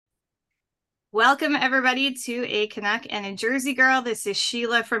Welcome, everybody, to A Canuck and a Jersey Girl. This is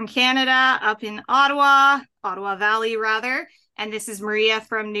Sheila from Canada, up in Ottawa Valley, rather. And this is Maria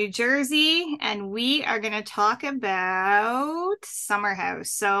from New Jersey. And we are going to talk about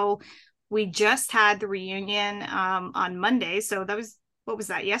Summerhouse. So we just had the reunion on Monday. So that was, what was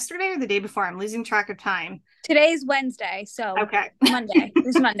that, yesterday or the day before? I'm losing track of time. Today's Wednesday, so Okay. Monday.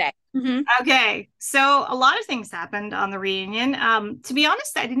 This Monday. Mm-hmm. Okay. So a lot of things happened on the reunion. To be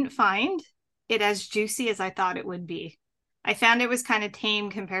honest, I didn't find it as juicy as I thought it would be. I found it was kind of tame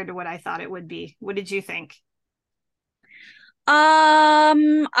compared to what I thought it would be. What did you think?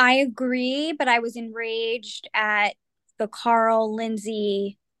 I agree, but I was enraged at the Carl,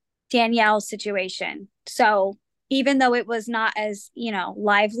 Lindsay, Danielle situation. So even though it was not as,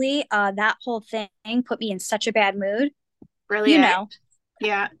 lively, that whole thing put me in such a bad mood. Really? You Eh? know,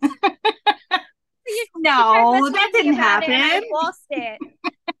 Yeah. you tried No, that messaging me didn't about it and I happen. lost it.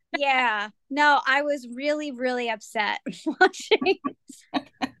 Yeah. No, I was really, really upset watching.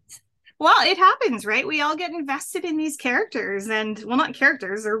 Well, it happens, right? We all get invested in these characters, and well, not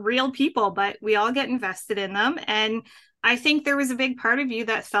characters, they're real people, but we all get invested in them. And I think there was a big part of you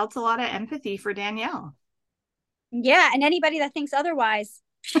that felt a lot of empathy for Danielle. Yeah, and anybody that thinks otherwise,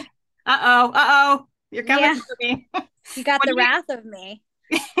 Uh oh, you're coming yeah, for me. you got What the do you wrath of me.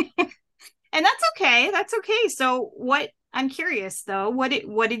 And that's okay. That's okay. So what I'm curious though, what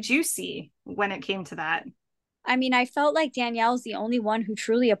did you see when it came to that? I mean, I felt like Danielle's the only one who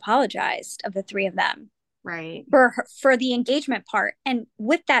truly apologized of the three of them Right. for the engagement part. And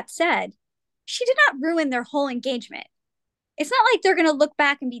with that said, she did not ruin their whole engagement. It's not like they're going to look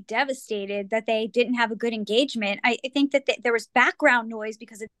back and be devastated that they didn't have a good engagement. I think that there was background noise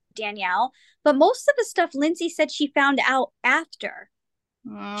because of Danielle, but most of the stuff Lindsay said she found out after.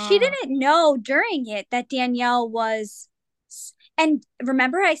 She Mm, didn't know during it that Danielle was. And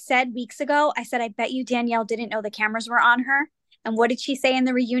remember, I said weeks ago, I said, I bet you Danielle didn't know the cameras were on her. And what did she say in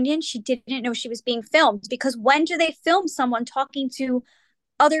the reunion? She didn't know she was being filmed because when do they film someone talking to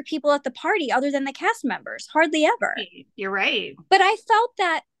other people at the party other than the cast members? Hardly ever. you're right. But I felt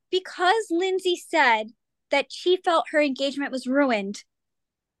that because Lindsay said that she felt her engagement was ruined,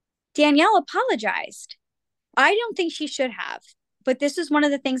 Danielle apologized. I don't think she should have. But this is one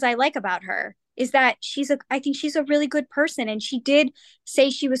of the things I like about her is that I think she's a really good person. And she did say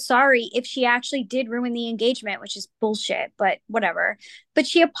she was sorry if she actually did ruin the engagement, which is bullshit, but whatever. But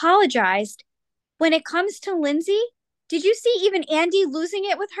she apologized. When it comes to Lindsay, did you see even Andy losing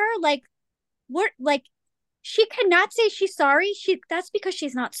it with her? Like she cannot say she's sorry. That's because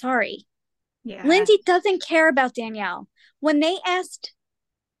she's not sorry. Yeah. Lindsay doesn't care about Danielle. When they asked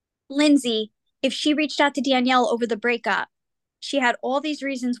Lindsay if she reached out to Danielle over the breakup, she had all these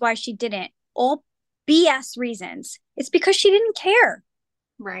reasons why she didn't, all BS reasons. It's because she didn't care.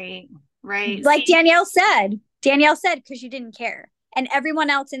 Right. Right. Like See, Danielle said, because she didn't care. And everyone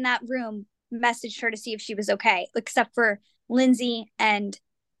else in that room messaged her to see if she was okay, except for Lindsay and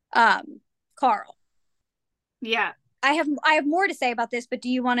Carl. yeah. I have more to say about this, but do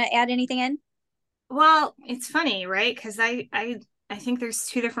you want to add anything in? Well, it's funny, right? Because I think there's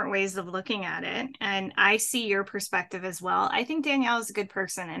two different ways of looking at it, and I see your perspective as well. I think Danielle is a good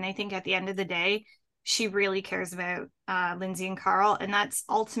person, and I think at the end of the day, she really cares about Lindsay and Carl, and that's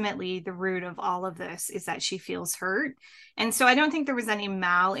ultimately the root of all of this is that she feels hurt, and so I don't think there was any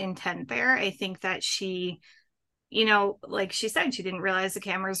malintent there. I think that she, like she said, she didn't realize the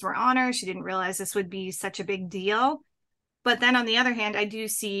cameras were on her. She didn't realize this would be such a big deal. But then on the other hand, I do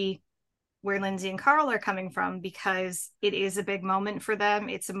see where Lindsay and Carl are coming from because it is a big moment for them.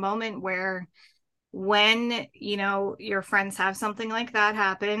 It's a moment where when, your friends have something like that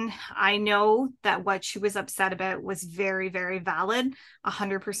happen, I know that what she was upset about was very, very valid.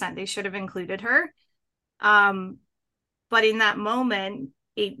 100% they should have included her. Um, but in that moment,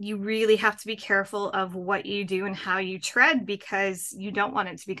 you really have to be careful of what you do and how you tread because you don't want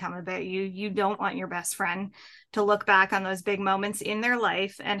it to become about you. You don't want your best friend to look back on those big moments in their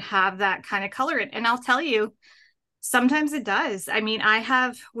life and have that kind of color it. And I'll tell you, sometimes it does. I mean, I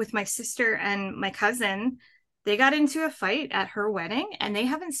have with my sister and my cousin, they got into a fight at her wedding and they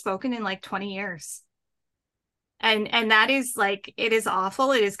haven't spoken in like 20 years. And that is like it is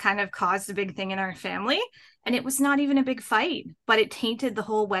awful. It has kind of caused a big thing in our family, and it was not even a big fight, but it tainted the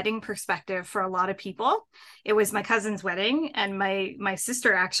whole wedding perspective for a lot of people. It was my cousin's wedding, and my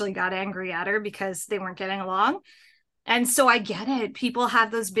sister actually got angry at her because they weren't getting along. And so I get it. People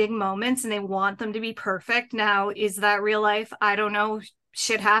have those big moments and they want them to be perfect. Now, is that real life? I don't know.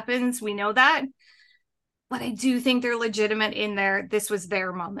 Shit happens, we know that, but I do think they're legitimate in there. This was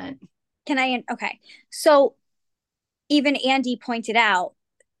their moment. Okay. So even Andy pointed out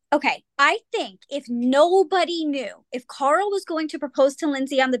Okay, I think if nobody knew, if Carl was going to propose to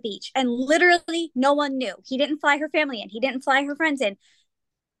Lindsay on the beach and literally no one knew, he didn't fly her family in, he didn't fly her friends in,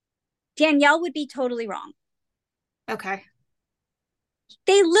 Danielle would be totally wrong. Okay.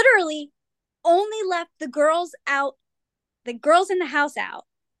 They literally only left the girls out, the girls in the house out,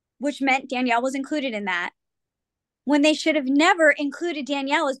 which meant Danielle was included in that, when they should have never included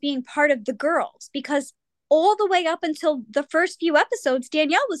Danielle as being part of the girls, because all the way up until the first few episodes,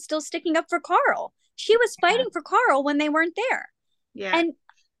 Danielle was still sticking up for Carl. She was Yeah. fighting for Carl when they weren't there. Yeah. And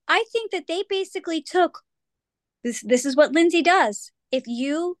I think that they basically took this is what Lindsay does. If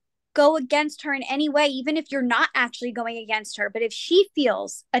you go against her in any way, even if you're not actually going against her, but if she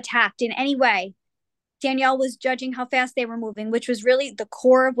feels attacked in any way, Danielle was judging how fast they were moving, which was really the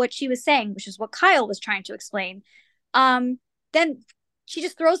core of what she was saying, which is what Kyle was trying to explain. Then she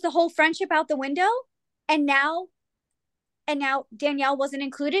just throws the whole friendship out the window, and now Danielle wasn't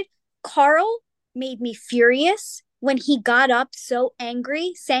included. Carl made me furious when he got up so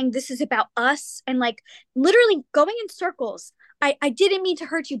angry, saying this is about us, and like literally going in circles. I didn't mean to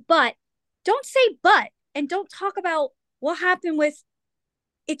hurt you, but don't say but, and don't talk about what happened with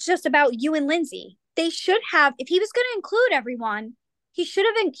it's just about you and Lindsay. They should have, if he was going to include everyone, he should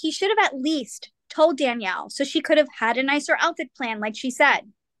have at least told Danielle so she could have had a nicer outfit plan, like she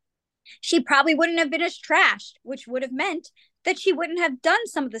said. She probably wouldn't have been as trashed, which would have meant that she wouldn't have done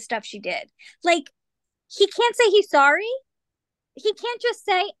some of the stuff she did. Like, he can't say he's sorry. He can't just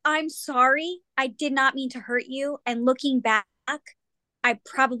say, I'm sorry. I did not mean to hurt you. And looking back, I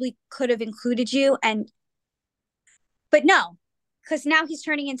probably could have included you. But no, because now he's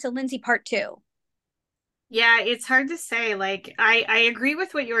turning into Lindsay part two. Yeah, it's hard to say. Like, I agree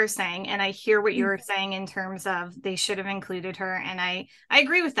with what you were saying, and I hear what you were saying in terms of they should have included her, and I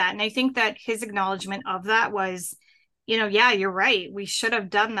agree with that. And I think that his acknowledgement of that was, yeah, you're right. We should have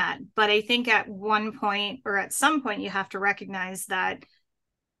done that. But I think at one point or at some point you have to recognize that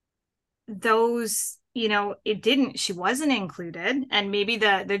those, it didn't, she wasn't included, and maybe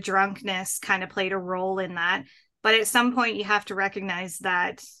the drunkenness kind of played a role in that. But at some point you have to recognize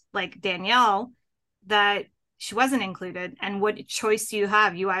that, like Danielle, that she wasn't included. And what choice do you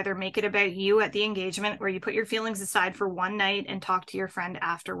have? You either make it about you at the engagement, or you put your feelings aside for one night and talk to your friend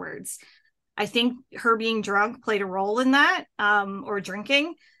afterwards. I think her being drunk played a role in that, or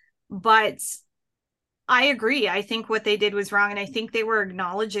drinking. But I agree. I think what they did was wrong. And I think they were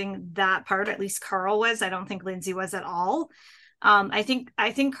acknowledging that part. At least Carl was. I don't think Lindsay was at all. I think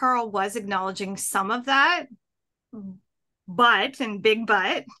Carl was acknowledging some of that, but, and big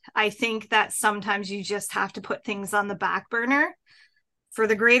but, I think that sometimes you just have to put things on the back burner for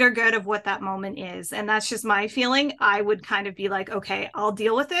the greater good of what that moment is. And that's just my feeling. I would kind of be like, okay, I'll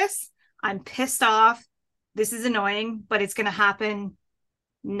deal with this. I'm pissed off. This is annoying, but it's going to happen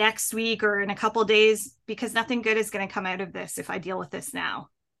next week or in a couple days, because nothing good is going to come out of this if I deal with this now.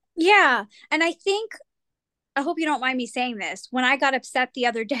 Yeah. And I hope you don't mind me saying this. When I got upset the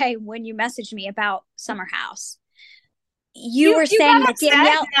other day when you messaged me about Summerhouse, you were You saying got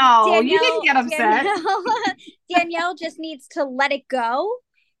that upset? No, you didn't get upset. Danielle just needs to let it go.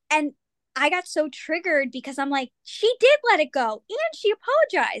 And I got so triggered because I'm like, she did let it go and she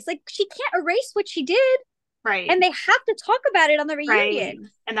apologized. Like, she can't erase what she did. Right. And they have to talk about it on the reunion. Right.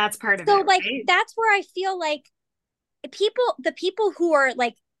 And that's part of So it, like right? that's where I feel like the people who are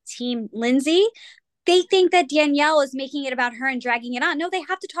like team Lindsay, they think that Danielle is making it about her and dragging it on. No, they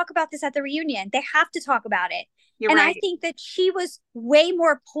have to talk about this at the reunion. They have to talk about it. You're And I right. think that she was way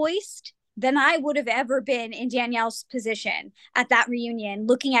more poised than I would have ever been in Danielle's position at that reunion,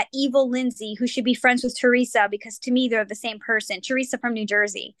 looking at evil Lindsay, who should be friends with Teresa, because to me, they're the same person. Teresa from New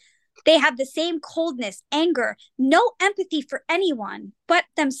Jersey. They have the same coldness, anger, no empathy for anyone but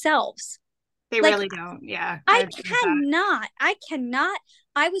themselves. They Like, really don't. Yeah. I cannot. I cannot.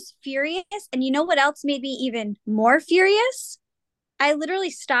 I was furious. And you know what else made me even more furious? I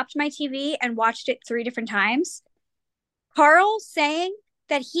literally stopped my TV and watched it 3 different times. Carl saying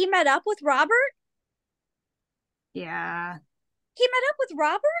that he met up with Robert. Yeah. He met up with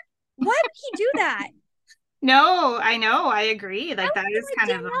Robert? Why would he do that? No, I know. I agree. Why Like, that would he is let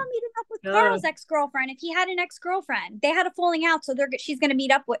kind of Danielle meet up with ugh. Carl's ex-girlfriend if he had an ex-girlfriend? They had a falling out, so she's going to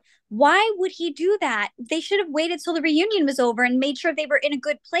meet up with. Why would he do that? They should have waited till the reunion was over and made sure they were in a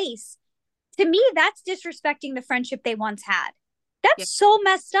good place. To me, that's disrespecting the friendship they once had. Yeah. That's so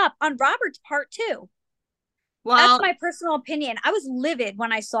messed up on Robert's part too. That's Well, my personal opinion. I was livid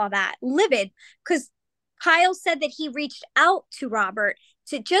when I saw that. Livid because Kyle said that he reached out to Robert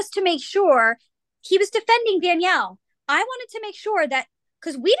to make sure he was defending Danielle. I wanted to make sure that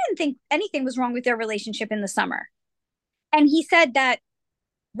because we didn't think anything was wrong with their relationship in the summer. And he said that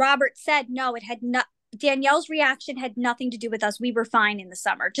Robert said, no, it had not. Danielle's reaction had nothing to do with us. We were fine in the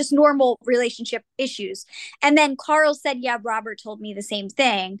summer, just normal relationship issues. And then Carl said, yeah, Robert told me the same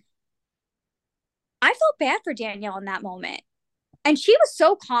thing. I felt bad for Danielle in that moment. And she was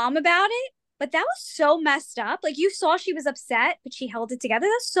so calm about it, but that was so messed up. Like you saw she was upset, but she held it together.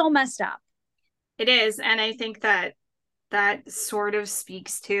 That's so messed up. It is. And I think that that sort of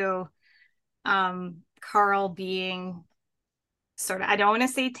speaks to Carl being sort of, I don't want to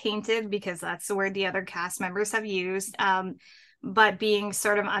say tainted because that's the word the other cast members have used, but being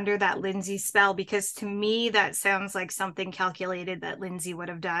sort of under that Lindsay spell, because to me that sounds like something calculated that Lindsay would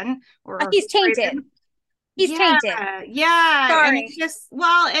have done or He's orchestrated. tainted. He's Yeah, tainted. yeah. And Sorry. it's just,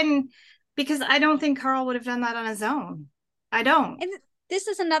 well, and because I don't think Carl would have done that on his own. I don't. And this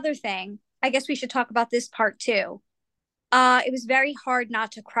is another thing. I guess we should talk about this part too. It was very hard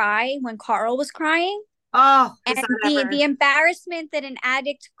not to cry when Carl was crying. Oh, is And that the ever? embarrassment that an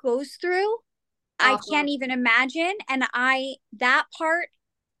addict goes through, I Oh, can't even imagine. And that part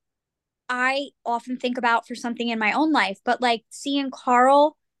I often think about for something in my own life, but like seeing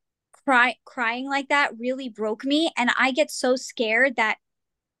Carl crying like that really broke me. And I get so scared that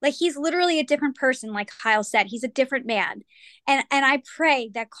like he's literally a different person, like Kyle said. He's a different man. And I pray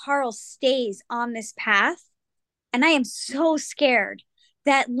that Carl stays on this path. And I am so scared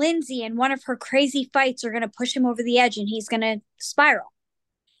that Lindsay in one of her crazy fights are gonna push him over the edge and he's gonna spiral.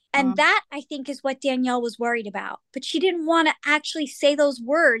 And mm, that I think is what Danielle was worried about. But she didn't want to actually say those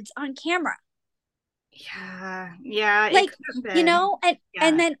words on camera. yeah, yeah, it Like, could have been. and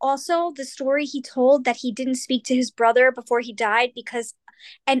Yeah. then also the story he told that he didn't speak to his brother before he died because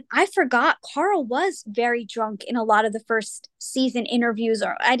and I forgot Carl was very drunk in a lot of the first season interviews,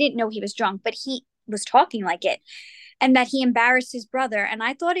 or I didn't know he was drunk, but he was talking like it, and that he embarrassed his brother. And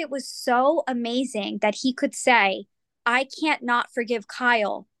I thought it was so amazing that he could say, I can't not forgive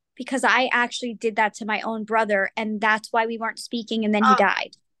Kyle because I actually did that to my own brother, and that's why we weren't speaking, and then he Oh,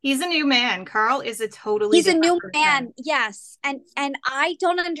 died. he's a new man. Carl is a totally He's a different new person. man, yes. And I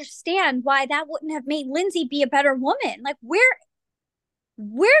don't understand why that wouldn't have made Lindsay be a better woman. Like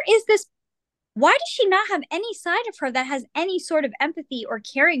where is this, why does she not have any side of her that has any sort of empathy or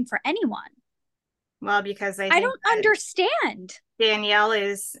caring for anyone? Well, because I I think don't that understand. Danielle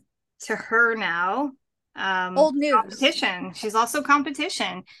is to her now Old news. competition. She's also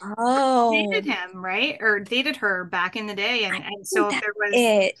competition. Dated Oh, him, right? Or dated her back in the day. I And so think if that's there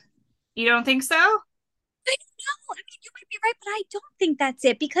was, it. you don't think so? I don't know. I mean, you might be right, but I don't think that's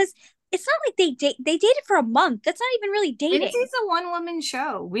it because it's not like they dated for a month. That's not even really dating. Lindsay's a one woman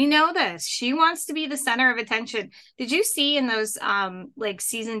show. We know this. She wants to be the center of attention. Did you see in those like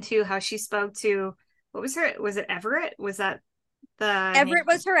season two how she spoke to what was her, was it Everett? Was that the name? Everett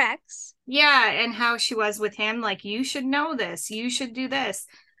was her ex. Yeah, and how she was with him, like, you should know this, you should do this.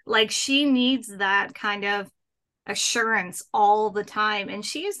 Like, she needs that kind of assurance all the time. And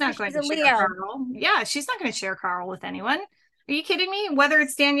she is not going She's to a share Leo. Carl. Yeah, she's not going to share Carl with anyone. Are you kidding me? Whether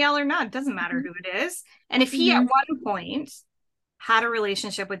it's Danielle or not, it doesn't matter Mm-hmm. who it is. And if he at Mm-hmm. one point had a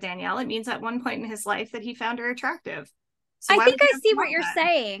relationship with Danielle, it means at one point in his life that he found her attractive. So I why would think he I ever see what want you're that?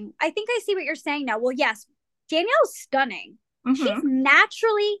 saying. I think I see what you're saying now. Well, yes, Danielle's stunning. She's Mm-hmm.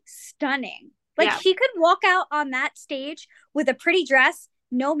 naturally stunning. Like Yeah, she could walk out on that stage with a pretty dress,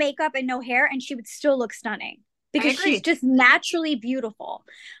 no makeup and no hair, and she would still look stunning I because she's agree. just naturally beautiful.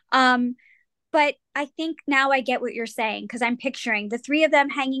 Um, but I think now I get what you're saying because I'm picturing the three of them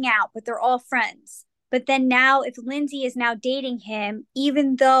hanging out, but they're all friends. But then now, if Lindsay is now dating him,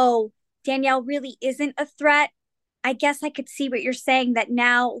 even though Danielle really isn't a threat, I guess I could see what you're saying that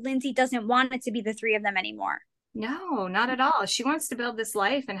now Lindsay doesn't want it to be the three of them anymore. No, not at all. She wants to build this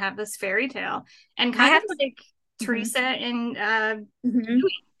life and have this fairy tale, and I kind of have to. like Mm-hmm, Teresa and mm-hmm,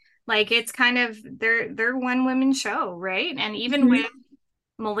 like it's kind of their one women show, right? And even mm-hmm. with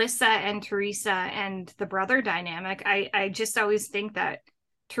Melissa and Teresa and the brother dynamic, I just always think that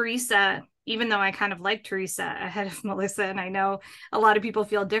Teresa, even though I kind of like Teresa ahead of Melissa, and I know a lot of people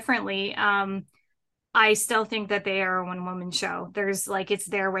feel differently, I still think that they are a one woman show. There's like it's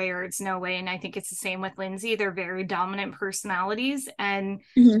their way or it's no way. And I think it's the same with Lindsay. They're very dominant personalities. And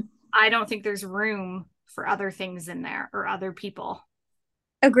Mm-hmm. I don't think there's room for other things in there or other people.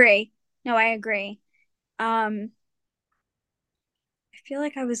 Agree. No, I agree. Um, I feel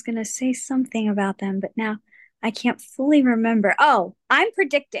like I was gonna say something about them, but now I can't fully remember. Oh, I'm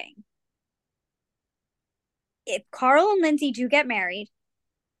predicting if Carl and Lindsay do get married,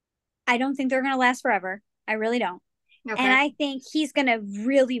 I don't think they're going to last forever. I really don't. And Okay. I think he's going to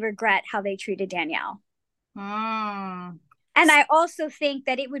really regret how they treated Danielle. Mm. And I also think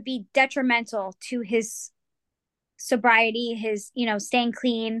that it would be detrimental to his sobriety, his, staying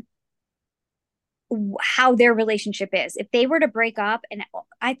clean, how their relationship is. If they were to break up, and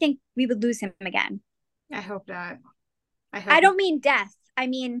I think we would lose him again. I hope not. I don't mean death.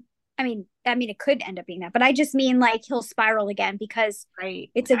 It could end up being that, but I just mean like he'll spiral again, because right.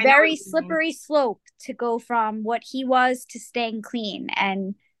 it's a very slippery slope to go from what he was to staying clean.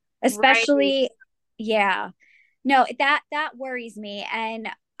 And especially, right. Yeah, no, that worries me. And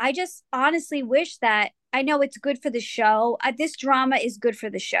I just honestly wish that, I know it's good for the show. This drama is good for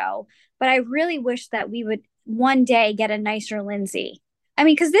the show, but I really wish that we would one day get a nicer Lindsay. I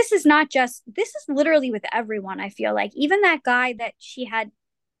mean, because this is literally with everyone. I feel like even that guy that she had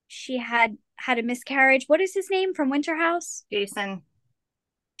a miscarriage. What is his name from Winter House? Jason.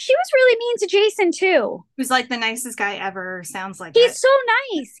 She was really mean to Jason too. Who's like the nicest guy ever. Sounds like he's so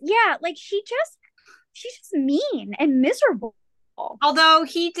nice. Yeah, like she's just mean and miserable. Although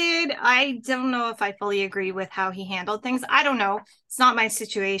I don't know if I fully agree with how he handled things. I don't know. It's not my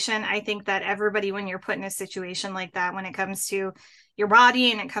situation. I think that everybody, when you're put in a situation like that, when it comes to your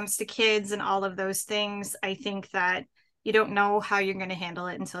body and it comes to kids and all of those things, I think that you don't know how you're going to handle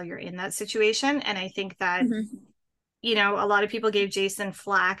it until you're in that situation. And I think that, a lot of people gave Jason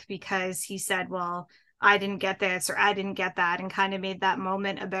flack because he said, well, I didn't get this or I didn't get that, and kind of made that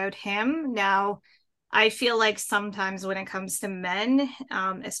moment about him. Now, I feel like sometimes when it comes to men,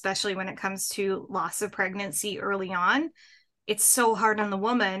 especially when it comes to loss of pregnancy early on, it's so hard on the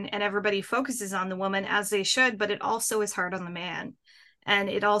woman, and everybody focuses on the woman, as they should, but it also is hard on the man. And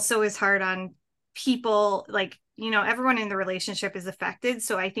it also is hard on people, like, everyone in the relationship is affected.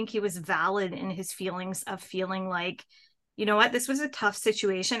 So I think he was valid in his feelings of feeling like, you know what, this was a tough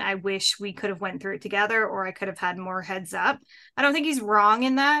situation. I wish we could have went through it together, or I could have had more heads up. I don't think he's wrong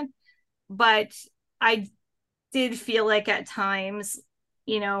in that, but I did feel like at times,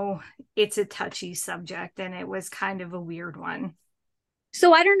 it's a touchy subject, and it was kind of a weird one.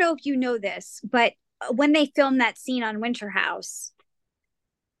 So I don't know if you know this, but when they filmed that scene on Winter House,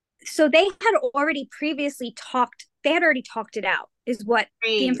 so they had already talked it out, is what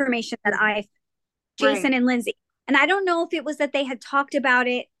the information that Jason and Lindsay. And I don't know if it was that they had talked about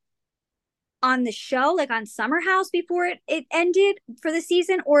it on the show, like on Summerhouse before it ended for the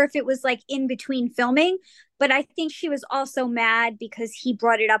season, or if it was like in between filming. But I think she was also mad because he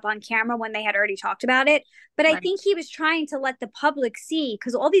brought it up on camera when they had already talked about it. But I think he was trying to let the public see,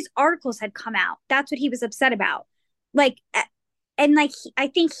 because all these articles had come out. That's what he was upset about. Like, and like, I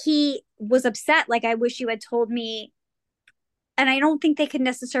think he was upset. Like, I wish you had told me. And I don't think they could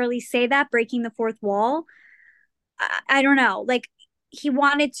necessarily say that, breaking the fourth wall. I don't know. Like, he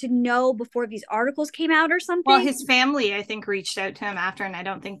wanted to know before these articles came out or something. Well, his family, I think, reached out to him after, and I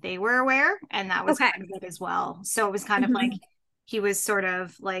don't think they were aware. And that was kind of it as well. So it was kind of like he was sort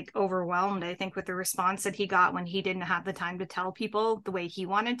of like overwhelmed, I think, with the response that he got when he didn't have the time to tell people the way he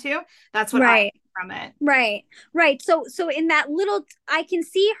wanted to. That's what I got from it. Right. So in that little, I can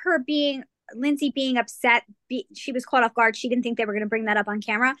see Lindsay being upset. She was caught off guard. She didn't think they were going to bring that up on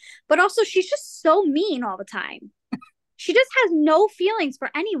camera. But also, she's just so mean all the time. She just has no feelings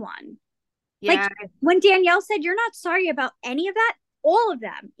for anyone. Yeah. Like, when Danielle said, you're not sorry about any of that, all of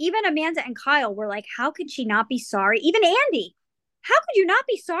them, even Amanda and Kyle, were like, how could she not be sorry? Even Andy, how could you not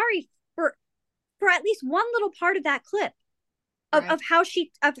be sorry for at least one little part of that clip of how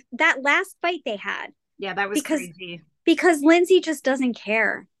of that last fight they had? Yeah, that was crazy. Because Lindsay just doesn't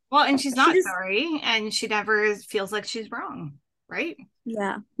care. Well, and she's not sorry, and she never feels like she's wrong, right?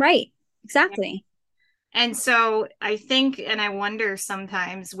 Yeah, right. Exactly. Yeah. And so I think, and I wonder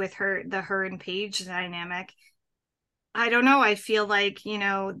sometimes with her and Paige dynamic, I don't know. I feel like,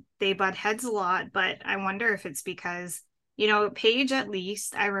 they butt heads a lot, but I wonder if it's because, Paige, at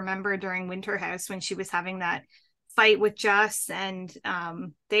least I remember during Winter House when she was having that fight with Jess, and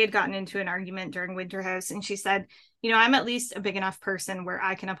they had gotten into an argument during Winter House, and she said, I'm at least a big enough person where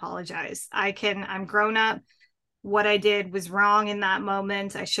I can apologize. I'm grown up. What I did was wrong in that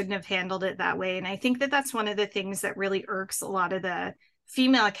moment. I shouldn't have handled it that way. And I think that that's one of the things that really irks a lot of the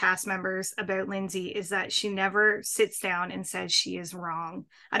female cast members about Lindsay, is that she never sits down and says she is wrong.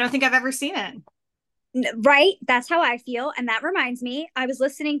 I don't think I've ever seen it. Right. That's how I feel. And that reminds me, I was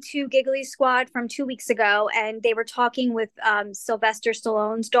listening to Giggly Squad from 2 weeks ago, and they were talking with Sylvester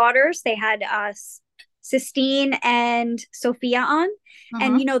Stallone's daughters. They had Sistine and Sophia on,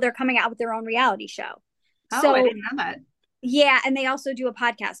 and, they're coming out with their own reality show. Oh, I didn't know that. Yeah, and they also do a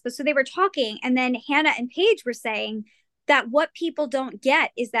podcast. But so they were talking, and then Hannah and Paige were saying that what people don't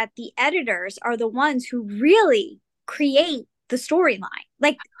get is that the editors are the ones who really create the storyline.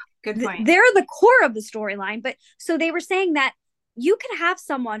 Like, good point. They're the core of the storyline. But so they were saying that you could have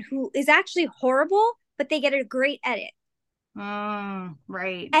someone who is actually horrible, but they get a great edit.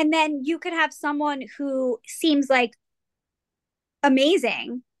 Right. And then you could have someone who seems like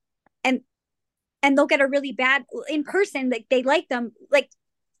amazing and they'll get a really bad in person, like they like them. Like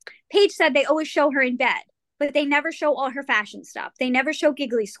Paige said, they always show her in bed, but they never show all her fashion stuff. They never show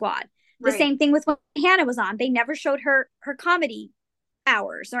Giggly Squad. The Right. same thing with when Hannah was on. They never showed her comedy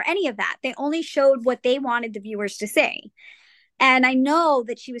hours or any of that. They only showed what they wanted the viewers to see. And I know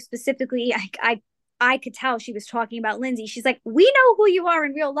that she was specifically, I could tell she was talking about Lindsay. She's like, we know who you are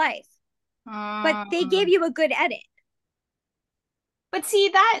in real life, but they gave Um, you a good edit. but see,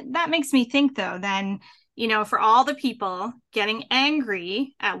 that makes me think though, then, for all the people getting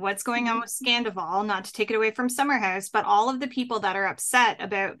angry at what's going on with Scandival, not to take it away from Summerhouse, but all of the people that are upset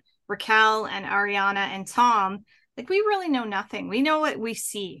about Raquel and Ariana and Tom, like we really know nothing. We know what we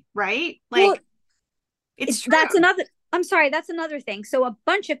see, right? Well, Like it's true. that's another, I'm sorry, that's another thing. So a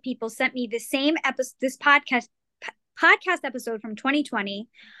bunch of people sent me the same episode, this podcast episode from 2020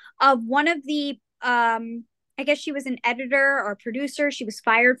 of one of the I guess she was an editor or producer. She was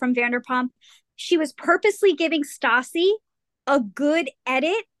fired from Vanderpump. She was purposely giving Stassi a good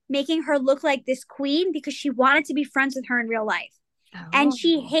edit, making her look like this queen because she wanted to be friends with her in real life. And Oh,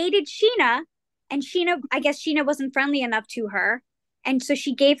 she hated Sheena. And Sheena, I guess Sheena wasn't friendly enough to her. And so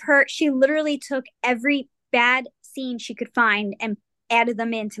she literally took every bad scene she could find and added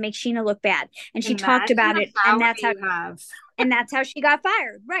them in to make Sheena look bad. And she talked imagine about the it. power you have. And that's how she got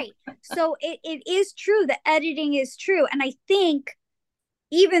fired. Right. So it is true. The editing is true. And I think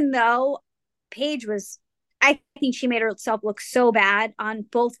even though Paige was, I think she made herself look so bad on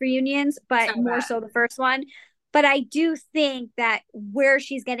both reunions, So but more bad. so the first one. But I do think that where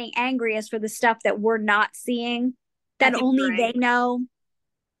she's getting angry is for the stuff that we're not seeing, I that think you're only they right. know,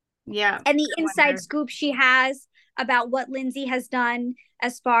 Yeah. and the I inside wonder. scoop she has about what Lindsay has done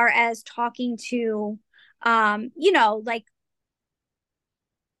as far as talking to, like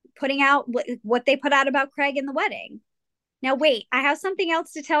putting out what they put out about Craig in the wedding. Now, wait, I have something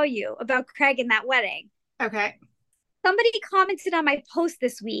else to tell you about Craig and that wedding. Okay. Somebody commented on my post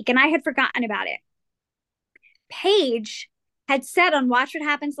this week and I had forgotten about it. Paige had said on Watch What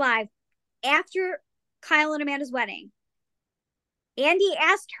Happens Live after Kyle and Amanda's wedding, Andy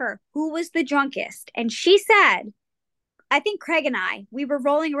asked her who was the drunkest. And she said, I think Craig and we were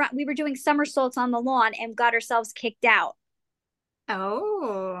rolling around, we were doing somersaults on the lawn and got ourselves kicked out.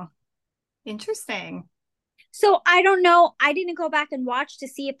 Oh, interesting. So I don't know. I didn't go back and watch to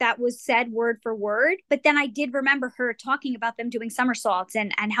see if that was said word for word, but then I did remember her talking about them doing somersaults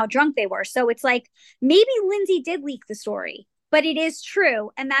and how drunk they were. So it's like maybe Lindsay did leak the story, but it is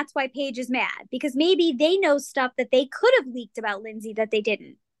true. And that's why Paige is mad because maybe they know stuff that they could have leaked about Lindsay that they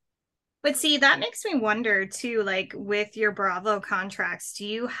didn't. But see, that makes me wonder too, like with your Bravo contracts, do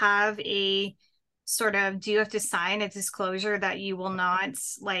you have to sign a disclosure that you will not,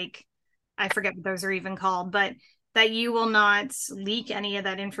 like, I forget what those are even called, but that you will not leak any of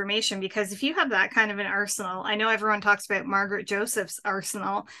that information? Because if you have that kind of an arsenal, I know everyone talks about Margaret Joseph's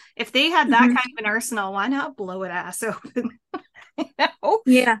arsenal. If they had that Mm-hmm. kind of an arsenal, why not blow it ass open?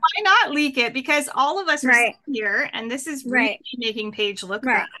 Yeah. Why not leak it? Because all of us are Right. sitting here and this is really Right. making Paige look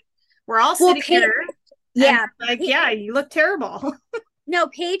bad. Right. We're all Well, sitting here and yeah. like, yeah, you look terrible. No,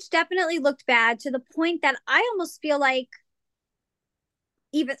 Paige definitely looked bad to the point that I almost feel like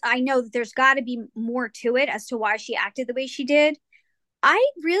even I know that there's got to be more to it as to why she acted the way she did. I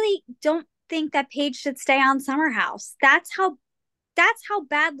really don't think that Paige should stay on Summerhouse. That's how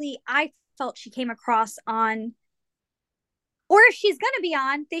badly I felt she came across on. Or if she's going to be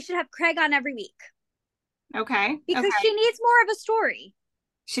on, they should have Craig on every week Okay. because Okay. she needs more of a story.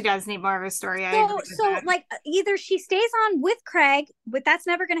 She does need more of a story. I agree with So that. like either she stays on with Craig, but that's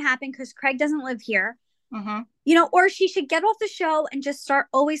never going to happen because Craig doesn't live here. Mm-hmm. Or she should get off the show and just start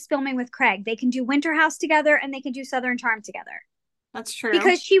always filming with Craig. They can do Winter House together and they can do Southern Charm together. That's true.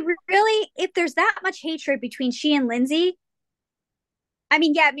 Because she really, if there's that much hatred between she and Lindsay, I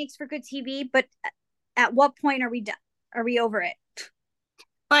mean, yeah, it makes for good TV, but at what point are we done? Are we over it?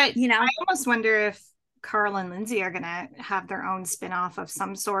 But You I know? almost wonder if Carl and Lindsay are going to have their own spin-off of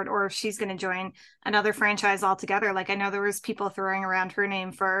some sort, or if she's going to join another franchise altogether. Like I know there was people throwing around her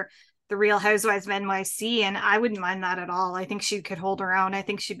name for the Real Housewives of NYC, and I wouldn't mind that at all. I think she could hold her own. I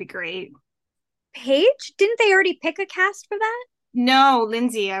think she'd be great. Paige? Didn't they already pick a cast for that? No,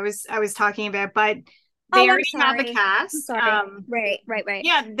 Lindsay, I was talking about, but they Oh, I'm already have a sorry. I'm cast. sorry. Right.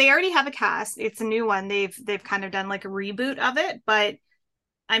 Yeah, they already have a cast. It's a new one. They've kind of done like a reboot of it, but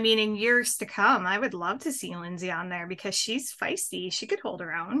I mean, in years to come, I would love to see Lindsay on there because she's feisty. She could hold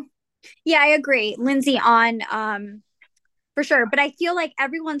her own. Yeah, I agree. Lindsay on for sure. But I feel like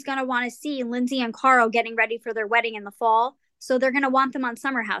everyone's going to want to see Lindsay and Carl getting ready for their wedding in the fall. So they're going to want them on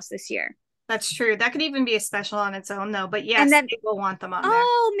Summerhouse this year. That's true. That could even be a special on its own, though. But And yes, then, they will want them on there.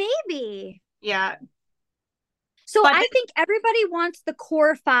 oh, maybe. Yeah. So But I think everybody wants the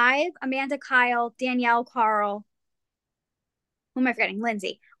core five: Amanda, Kyle, Danielle, Carl. Who am I forgetting?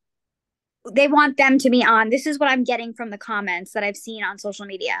 Lindsay. They want them to be on. This is what I'm getting from the comments that I've seen on social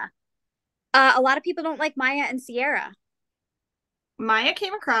media. A lot of people don't like Maya and Sierra. Maya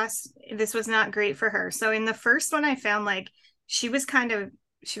came across, this was not great for her. So in the first one, I found like she was kind of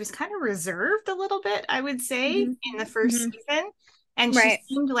reserved a little bit, I would say, Mm-hmm. in the first Mm-hmm. season. And Right.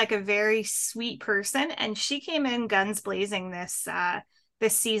 she seemed like a very sweet person. And she came in guns blazing this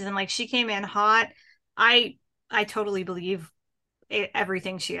season. Like she came in hot. I totally believe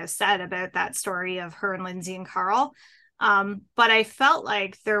everything she has said about that story of her and Lindsay and Carl. But I felt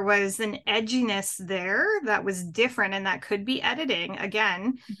like there was an edginess there that was different, and that could be editing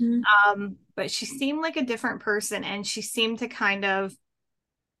again. Mm-hmm. But she seemed like a different person, and she seemed to kind of,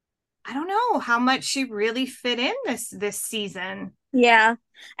 I don't know how much she really fit in this season. Yeah.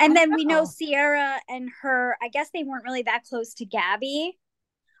 I And don't then we know know. Sierra and her, I guess they weren't really that close to Gabby.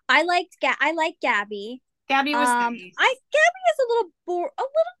 I like Gabby. Gabby was nice. Gabby is a little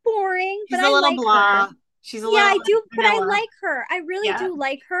boring, but She's a I little like her. blah. She's a Yeah, little I do, but I vanilla. like her. I really Yeah. do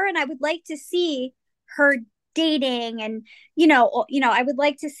like her, and I would like to see her dating, and I would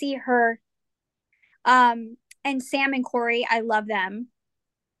like to see her and Sam and Corey. I love them.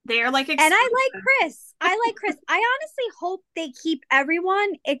 They are like And I exclusive. like Chris. I like Chris. I honestly hope they keep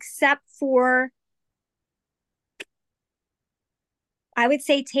everyone except for, I would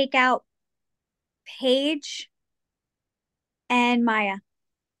say, take out Paige and Maya.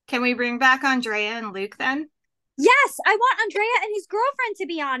 Can we bring back Andrea and Luke then? Yes, I want Andrea and his girlfriend to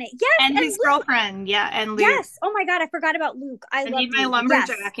be on it. Yes, And and his Luke. girlfriend, yeah, and Luke. Yes. Oh my God, I forgot about Luke. I I need loved my Luke. Yes.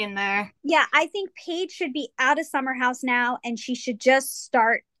 lumberjack in there. Yeah, I think Paige should be out of Summerhouse now, and she should just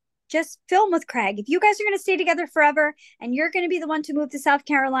film with Craig. If you guys are going to stay together forever and you're going to be the one to move to South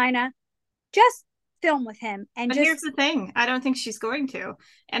Carolina, just film with him and But just. here's the thing, I don't think she's going to.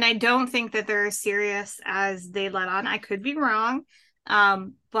 And I don't think that they're as serious as they let on. I could be wrong.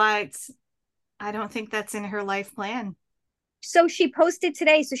 But I don't think that's in her life plan. So she posted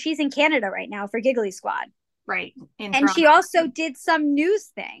today. So she's in Canada right now for Giggly Squad. Right. In And Toronto. she also did some news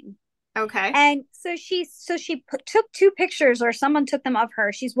thing. Okay. And so she took two pictures, or someone took them of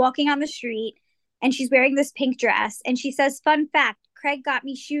her. She's walking on the street and she's wearing this pink dress. And she says, "Fun fact, Craig got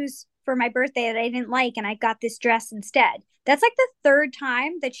me shoes for my birthday that I didn't like, and I got this dress instead." That's like the third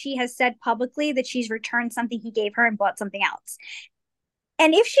time that she has said publicly that she's returned something he gave her and bought something else.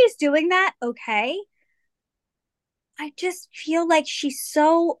 And if she's doing that, okay. I just feel like she's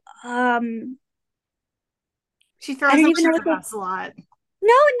so She I throws don't him even know under what the bus a lot.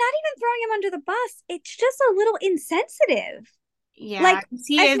 no, not even throwing him under the bus. It's just a little insensitive. Yeah, Like, because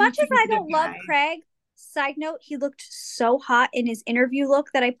he as is a much as I sensitive don't love guy. Craig, side note, he looked so hot in his interview look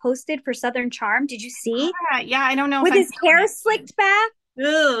that I posted for Southern Charm. Did you see? Yeah, I don't know if With I'm his hair feeling it. slicked back.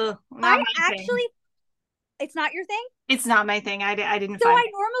 Ugh, not I my thing. actually, it's not your thing. It's not my thing. I didn't So find I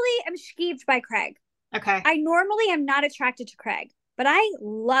normally am skeeved by Craig. it. Okay. I normally am not attracted to Craig, but I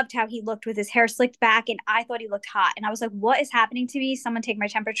loved how he looked with his hair slicked back, and I thought he looked hot. And I was like, what is happening to me? Someone take my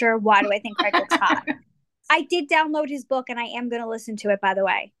temperature. Why do I think Craig looks hot? I did download his book, and I am going to listen to it, by the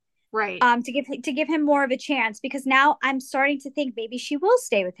way. Right. To give him more of a chance, because now I'm starting to think maybe she will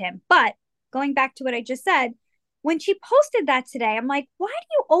stay with him. But going back to what I just said, when she posted that today, I'm like, why do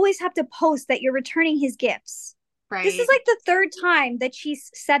you always have to post that you're returning his gifts? Right. This is like the third time that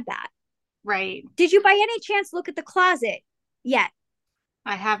she's said that. Right. Did you by any chance look at the closet yet?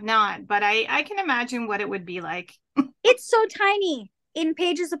 I have not, but I can imagine what it would be like. It's so tiny in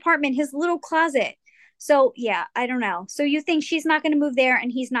Paige's apartment, his little closet. So yeah, I don't know. So you think she's not going to move there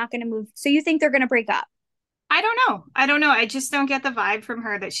and he's not going to move. So you think they're going to break up? I don't know. I don't know. I just don't get the vibe from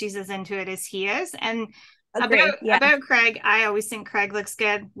her that she's as into it as he is. And Agree. about Craig, I always think Craig looks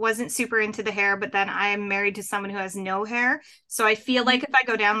good. Wasn't super into the hair, but then I am married to someone who has no hair. So I feel like if I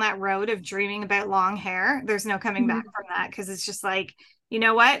go down that road of dreaming about long hair, there's no coming back from that, because it's just like, you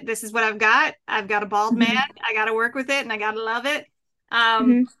know what? This is what I've got. I've got a bald man. I got to work with it and I got to love it.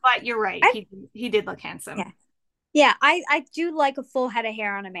 But you're right. He did look handsome. Yeah. Yeah, I do like a full head of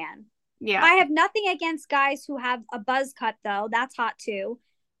hair on a man. Yeah. I have nothing against guys who have a buzz cut, though. That's hot too.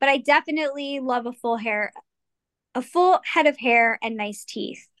 But I definitely love a full head of hair and nice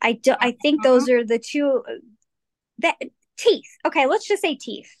teeth. I think those are the two that teeth. Okay, let's just say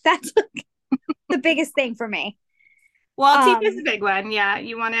teeth. That's the biggest thing for me. Well, teeth is a big one. Yeah.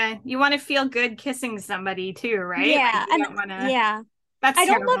 You wanna feel good kissing somebody too, right? Like Yeah, you and don't wanna yeah, that's I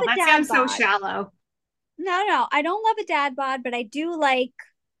don't love terrible. a That dad sounds so bod. shallow. No, no, I don't love a dad bod, but I do like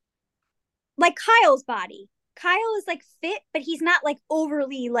Kyle's body. Kyle is like fit, but he's not like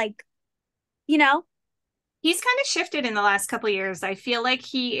overly like, you know? He's kind of shifted in the last couple of years. I feel like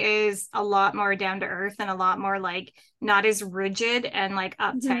he is a lot more down to earth and a lot more like not as rigid and like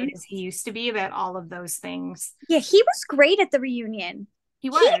uptight Hmm. as he used to be about all of those things. Yeah, he was great at the reunion. He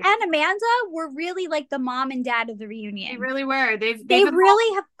He was. and Amanda were really like the mom and dad of the They reunion. really were. They've They evolved.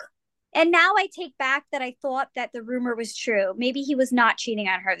 really have. And now I take back that I thought that the rumor was true. Maybe he was not cheating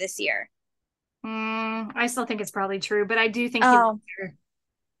on her this year. I still think it's probably true, but I do think he loves Oh, her.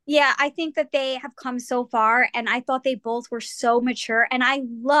 yeah, I think that they have come so far, and I thought they both were so mature, and I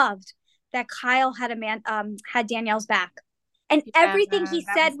loved that Kyle had had Danielle's back, and Yeah, everything he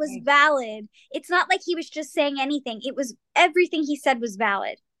that said was was nice. valid. It's not like he was just saying anything; it was everything he said was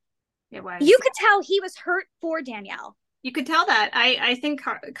valid. It was. You could tell he was hurt for Danielle. You could tell that. I think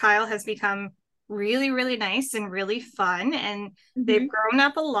Kyle has become really, really nice and really fun, and they've Mm-hmm. grown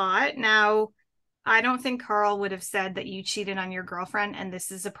up a lot. Now, I don't think Carl would have said that you cheated on your girlfriend and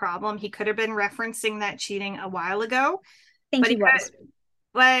this is a problem. He could have been referencing that cheating a while ago, I think but he he was. could,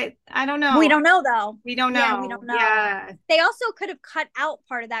 but I don't We know. don't know though. We don't Yeah, we know. don't know. Yeah. They also could have cut out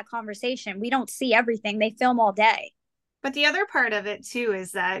part of that conversation. We don't see everything. They film all day. But the other part of it too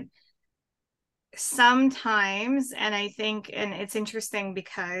is that sometimes, and I think, and it's interesting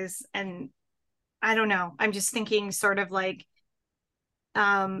because, and I don't know, I'm just thinking sort of like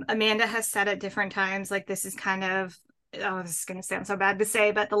Amanda has said at different times, like, this is kind of, oh, this is going to sound so bad to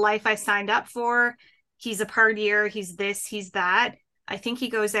say, but the life I signed up for. He's a partier, he's this, he's that. I think he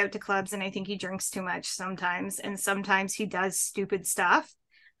goes out to clubs and I think he drinks too much sometimes. And sometimes he does stupid stuff.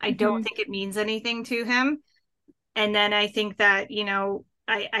 I don't Mm-hmm. think it means anything to him. And then I think that,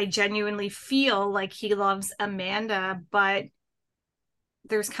 I genuinely feel like he loves Amanda, but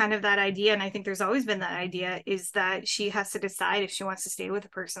there's kind of that idea, and I think there's always been that idea, is that she has to decide if she wants to stay with a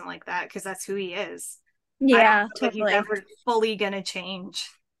person like that because that's who he is. I don't Yeah, feel like he's totally. ever fully gonna change.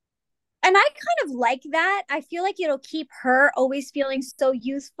 And I kind of like that. I feel like it'll keep her always feeling so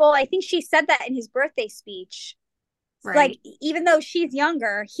youthful. I think she said that in his birthday speech. Like, Right. even though she's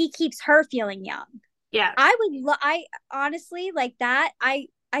younger, he keeps her feeling young. Yeah. I honestly like that. I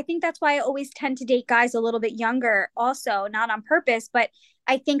think that's why I always tend to date guys a little bit younger, also, not on purpose, but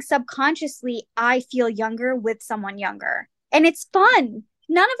I think subconsciously I feel younger with someone younger. And it's fun.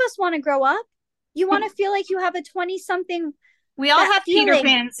 None of us want to grow up. You want to feel like you have a 20 something, We all that have Peter feeling.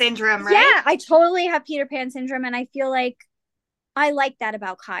 Pan syndrome, right? Yeah, I totally have Peter Pan syndrome, and I feel like I like that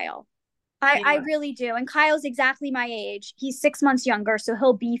about Kyle. I Yeah. really do. And Kyle's exactly my age. He's 6 months younger, so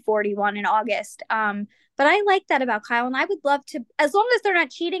he'll be 41 in August. But I like that about Kyle, and I would love to, as long as they're not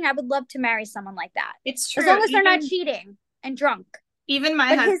cheating, I would love to marry someone like that. It's As true. long as they're not Even cheating and drunk. even my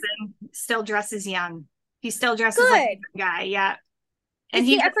But his husband still dresses young. He still dresses like a good. young guy, yeah. And Is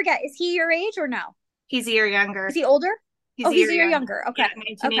he? I forget. Is he your age or no? he's a year Is younger. he older? He's Oh, a he's year a year younger. younger. Okay. Yeah, Okay.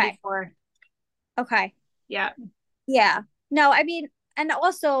 1984. Okay. Yeah. Yeah. No, I mean, and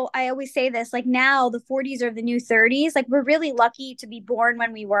also I always say this, like, now the 40s are the new 30s. Like, we're really lucky to be born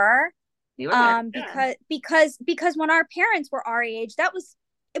when we were. You were. Yeah. Because when our parents were our age, it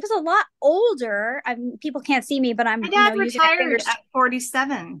was a lot older. I mean, people can't see me, but My I'm, dad using my retired fingers. at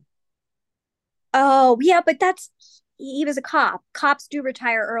 47. Oh, yeah, but he was a cop. Cops do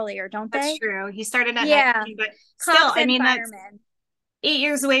retire earlier, don't That's they? true. He started at Yeah, 19, but still, cops I and mean, that's firemen. 8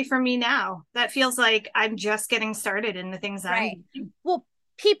 years away from me now. That feels like I'm just getting started in the things I'm Right. doing. Well,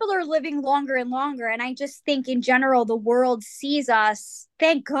 people are living longer and longer, and I just think in general the world sees us.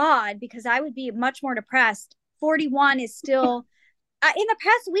 Thank God, because I would be much more depressed. 41 is still in the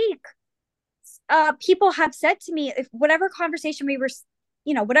past week. People have said to me, if whatever conversation we were,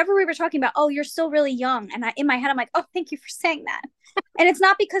 whatever we were talking about, oh, you're still really young. And in my head, I'm like, oh, thank you for saying that. And it's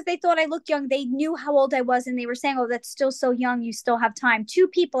not because they thought I looked young. They knew how old I was, and they were saying, oh, that's still so young. You still have time. Two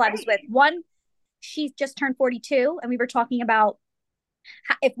people I was with. Right. One, she just turned 42, and we were talking about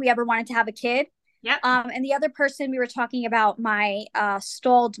if we ever wanted to have a kid. Yep. And the other person, we were talking about my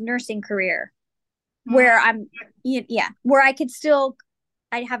stalled nursing career, Mm. where where I could still,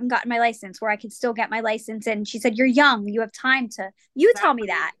 I haven't gotten my license, where I could still get my license. And she said, "You're young. You have time to." You tell me Exactly.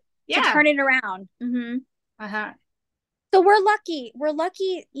 that, to Yeah. turn it around. Mm-hmm. Uh-huh. So we're lucky. We're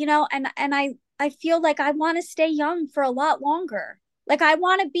lucky, and I feel like I want to stay young for a lot longer. Like, I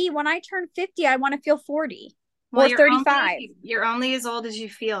want to be, when I turn 50, I want to feel 40 Well, or you're 35. only as old as you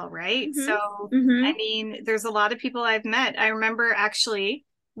feel, right? Mm-hmm. So, Mm-hmm. I mean, there's a lot of people I've met. I remember actually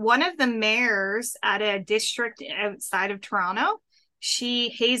one of the mayors at a district outside of Toronto,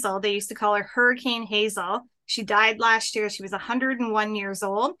 Hazel, they used to call her Hurricane Hazel. She died last year. She was 101 years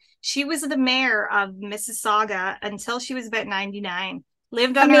old. She was the mayor of Mississauga until she was about 99.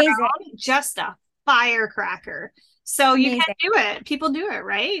 Lived on her Amazing. own, just a firecracker. So you can Amazing. do it. People do it,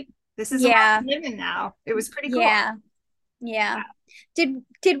 right? This is the world Yeah. we live in now. It was pretty cool. Yeah. Yeah.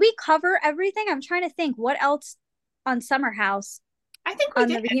 Did we cover everything? I'm trying to think what else on Summer House I think we on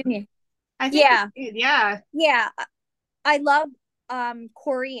did. the reunion. I think Yeah. we did. Yeah. Yeah. I love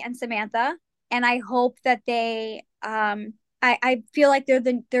Corey and Samantha, and I hope that they I feel like they're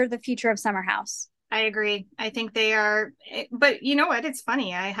the future of Summer House. I agree. I think they are, but you know what? It's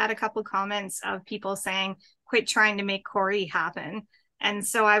funny. I had a couple comments of people saying, quit trying to make Corey happen. And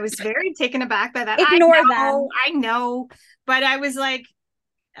so I was very taken aback by that. Ignore them. I know, but I was like,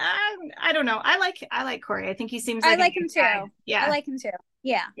 I don't know. I like Corey. I think he seems like I like him too. guy. Yeah. I like him too.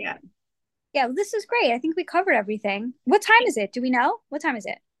 Yeah. Yeah. Yeah. This is great. I think we covered everything. What time is it? Do we know? What time is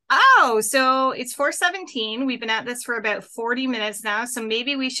it? Oh, so it's 4:17. We've been at this for about 40 minutes now. So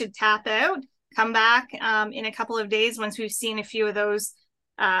maybe we should tap out, come back in a couple of days once we've seen a few of those,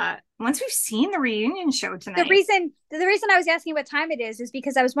 once we've seen the reunion show tonight. The reason I was asking what time it is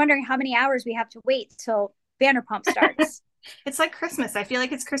because I was wondering how many hours we have to wait till Vanderpump starts. It's like Christmas. I feel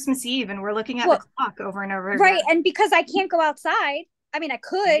like it's Christmas Eve and we're looking at the clock over and over right, again. and because I can't go outside. I mean, I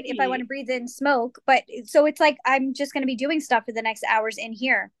could if I want to breathe in smoke, but so it's like I'm just going to be doing stuff for the next hours in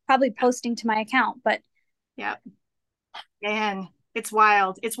here, probably posting to my account. But yeah, man, it's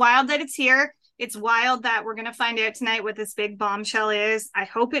wild. It's wild that it's here. It's wild that we're going to find out tonight what this big bombshell is. I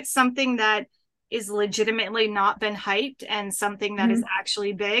hope it's something that is legitimately not been hyped and something that is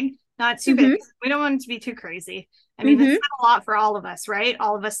actually big, not too big. We don't want it to be too crazy. I mean, that's a lot for all of us, right?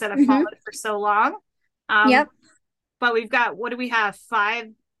 All of us that have followed it for so long. Yep. But we've got, what do we have?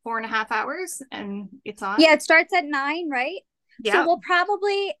 4.5 hours and it's on? Yeah, it starts at 9, right? Yeah. So we'll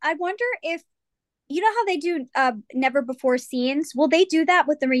probably, I wonder if, you know how they do never before scenes? Will they do that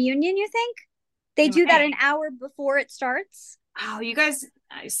with the reunion, you think? They do that an hour before it starts? Oh, you guys,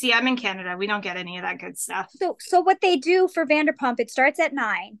 see, I'm in Canada. We don't get any of that good stuff. So what they do for Vanderpump, it starts at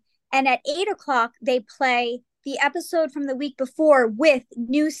 9. And at 8 o'clock, they play the episode from the week before with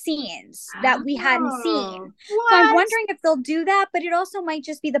new scenes that we hadn't seen. What? So I'm wondering if they'll do that, but it also might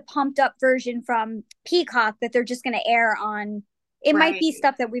just be the pumped up version from Peacock that they're just going to air on. It might be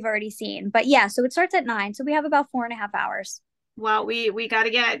stuff that we've already seen, but yeah, so it starts at 9. So we have about 4.5 hours. Well, I've got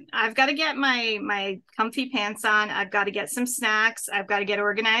to get my comfy pants on. I've got to get some snacks. I've got to get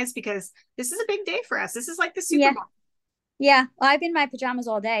organized because this is a big day for us. This is like the Super Bowl. Yeah. Well, I've been in my pajamas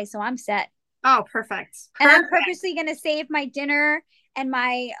all day, so I'm set. Oh, perfect. And I'm purposely going to save my dinner and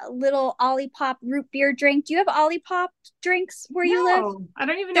my little Olipop root beer drink. Do you have Olipop drinks where you live? I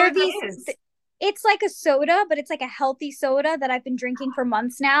don't even know what that is. It's like a soda, but it's like a healthy soda that I've been drinking for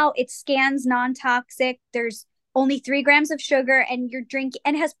months now. It scans non-toxic. There's only 3 grams of sugar and your drink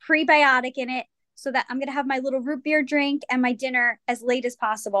and has prebiotic in it, so that I'm going to have my little root beer drink and my dinner as late as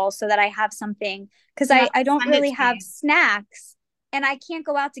possible so that I have something, because I don't really have snacks. And I can't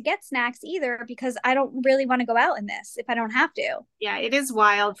go out to get snacks either because I don't really want to go out in this if I don't have to. Yeah, it is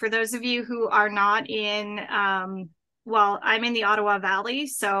wild. For those of you who are not in, well, I'm in the Ottawa Valley,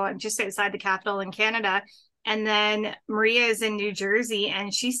 so I'm just outside the capital in Canada. And then Maria is in New Jersey,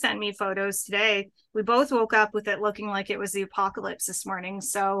 and she sent me photos today. We both woke up with it looking like it was the apocalypse this morning.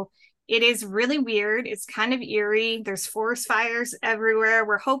 So it is really weird. It's kind of eerie. There's forest fires everywhere.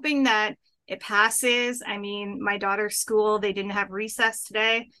 We're hoping that it passes. I mean, my daughter's school, they didn't have recess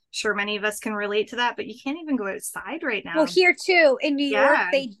today. Sure, many of us can relate to that, but you can't even go outside right now. Well, here too, in New York,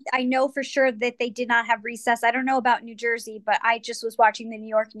 I know for sure that they did not have recess. I don't know about New Jersey, but I just was watching the New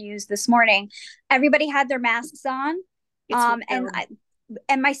York news this morning. Everybody had their masks on.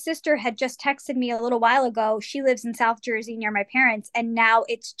 And my sister had just texted me a little while ago. She lives in South Jersey near my parents, and now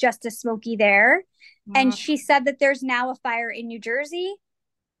it's just as smoky there. And she said that there's now a fire in New Jersey.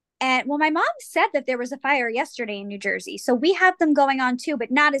 And well, my mom said that there was a fire yesterday in New Jersey. So we have them going on too, but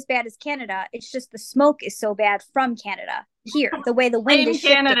not as bad as Canada. It's just the smoke is so bad from Canada here, the way the wind is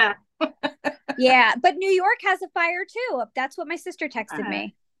shifting. Canada. Yeah, but New York has a fire too. That's what my sister texted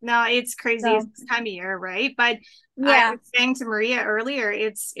me. No, it's crazy. It's this time of year, right? But yeah, I was saying to Maria earlier,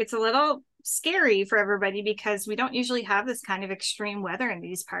 it's a little scary for everybody because we don't usually have this kind of extreme weather in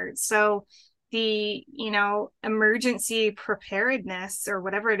these parts. So the, emergency preparedness or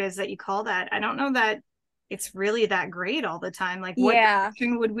whatever it is that you call that, I don't know that it's really that great all the time. Like what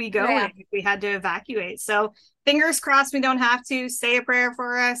direction would we go in if we had to evacuate? So fingers crossed we don't have to. Say a prayer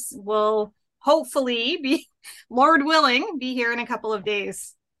for us. We'll hopefully be, Lord willing, be here in a couple of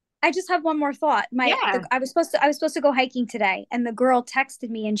days. I just have one more thought. Yeah. I was supposed to go hiking today, and the girl texted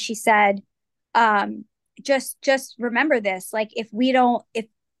me and she said, um, just remember this. Like if we don't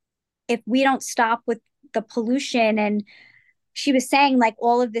stop with the pollution, and she was saying like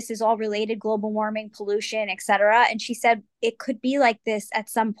all of this is all related, global warming, pollution, etc. And she said it could be like this at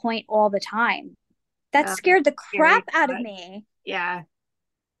some point all the time. That scared the crap Scary out of thought. me. Yeah.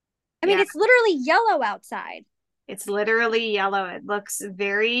 I mean, Yeah. it's literally yellow outside. It's literally yellow. It looks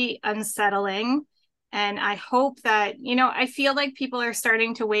very unsettling. And I hope that, I feel like people are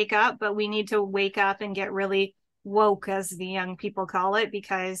starting to wake up, but we need to wake up and get really woke, as the young people call it,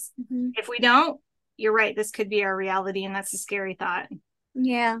 because if we don't, you're right, this could be our reality. And that's a scary thought.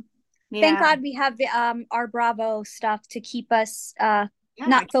 Yeah. Thank Yeah. God we have the our Bravo stuff to keep us Yeah.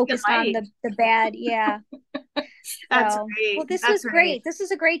 not Keep it focused on light. the bad. Yeah. That's So, well, great. this was That's right. great. This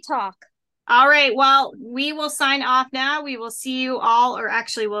was a great talk. All right. Well, we will sign off now. We will see you all, or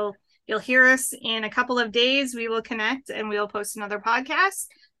actually, you'll hear us in a couple of days. We will connect and we will post another podcast.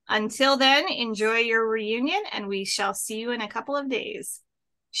 Until then, enjoy your reunion, and we shall see you in a couple of days.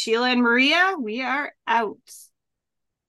 Sheila and Maria, we are out.